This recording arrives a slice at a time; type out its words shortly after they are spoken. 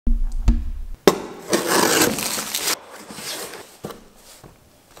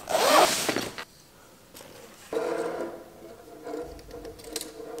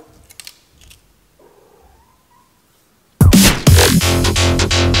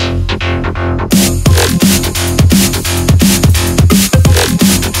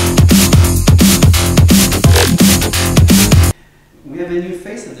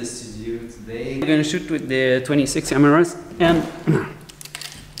can shoot with the 26 cameras. And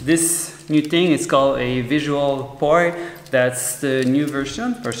this new thing is called a visual pour. That's the new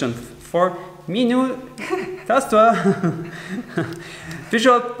version 4. Minou, tasse-toi.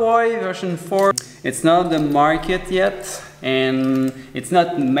 Visual pour version 4. It's not the market yet, and it's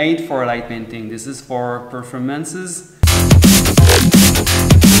not made for light painting. This is for performances.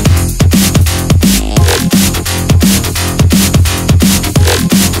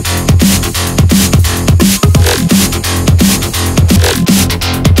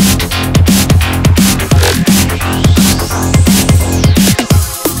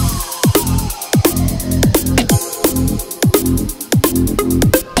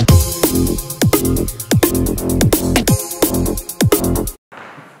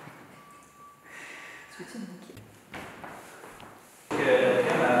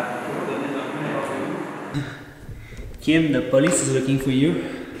 Quynh, the police is looking for you.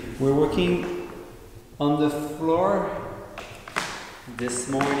 We're working on the floor this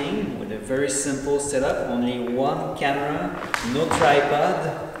morning with a very simple setup, only one camera, no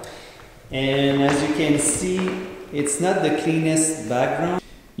tripod, and as you can see, it's not the cleanest background.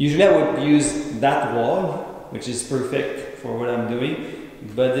 Usually I would use that wall, which is perfect for what I'm doing,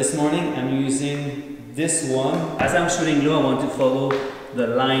 but this morning I'm using this one. As I'm shooting low, I want to follow the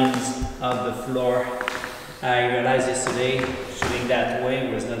lines of the floor. I realized yesterday shooting that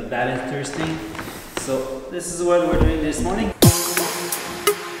way was not that interesting, so this is what we're doing this morning.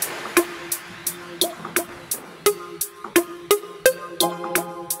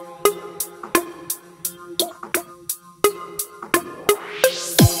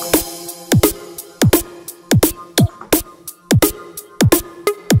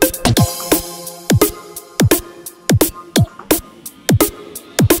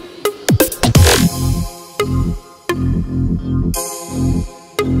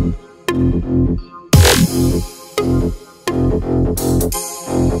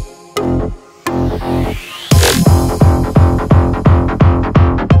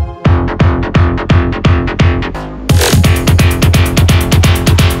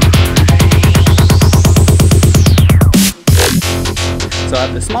 So I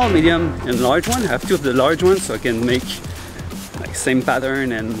have the small, medium, and large one. I have two of the large ones, so I can make like same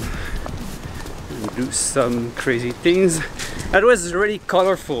pattern and do some crazy things. That was really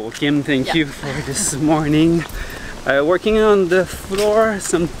colorful, Kim. Thank you for this morning. Working on the floor,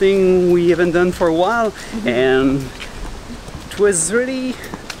 something we haven't done for a while, and it was really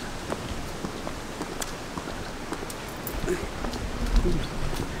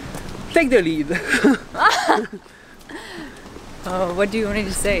take the lead. What do you want me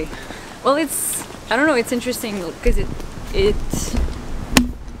to say? Well, I don't know, it's interesting because it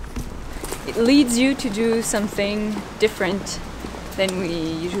leads you to do something different than we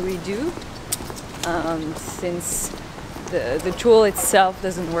usually do, since the tool itself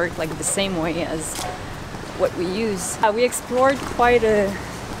doesn't work like the same way as what we use. We explored quite a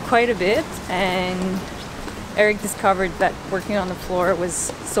bit, and Eric discovered that working on the floor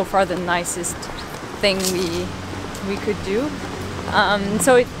was so far the nicest thing we could do.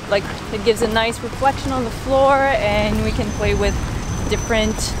 So it gives a nice reflection on the floor, and we can play with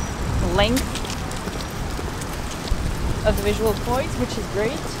different length of the visual points, which is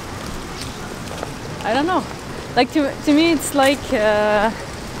great. I don't know, like to me it's like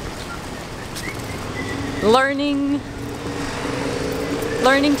learning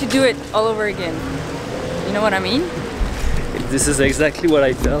to do it all over again. You know what I mean? This is exactly what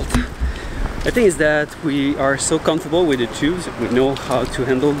I felt. I think is that we are so comfortable with the tubes, we know how to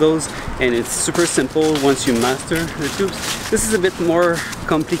handle those, and it's super simple once you master the tubes. This is a bit more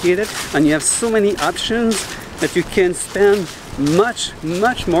complicated, and you have so many options that you can spend much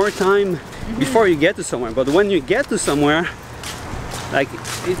more time before you get to somewhere. But when you get to somewhere, like,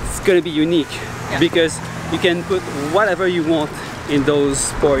 it's gonna be unique, because you can put whatever you want in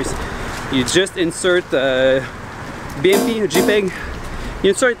those pours. You just insert BMP, a JPEG, you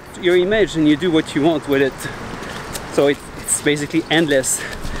insert your image and you do what you want with it. So it's basically endless.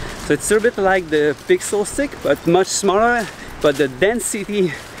 So it's a bit like the pixel stick, but much smaller, but the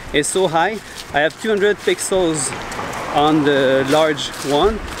density is so high. I have 200 pixels on the large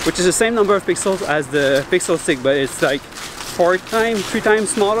one, which is the same number of pixels as the pixel stick, but it's like 3 times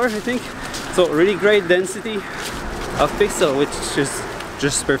smaller, I think. So really great density of pixel, which is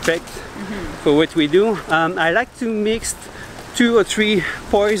just perfect for what we do. I like to mix 2 or 3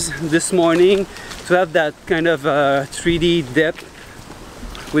 pours this morning to have that kind of 3D depth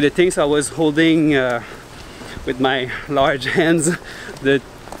with the things I was holding with my large hands, the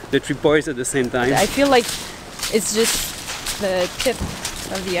 3 pours at the same time. I feel like it's just the tip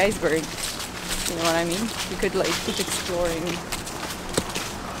of the iceberg. You know what I mean? You could like keep exploring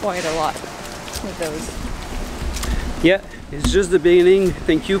quite a lot with those. Yeah, it's just the beginning.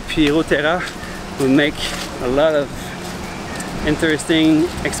 Thank you, Pyroterra. We'll make a lot of interesting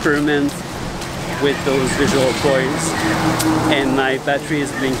experiments with those visual toys. And my battery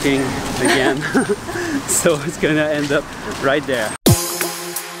is blinking again. So it's gonna end up right there.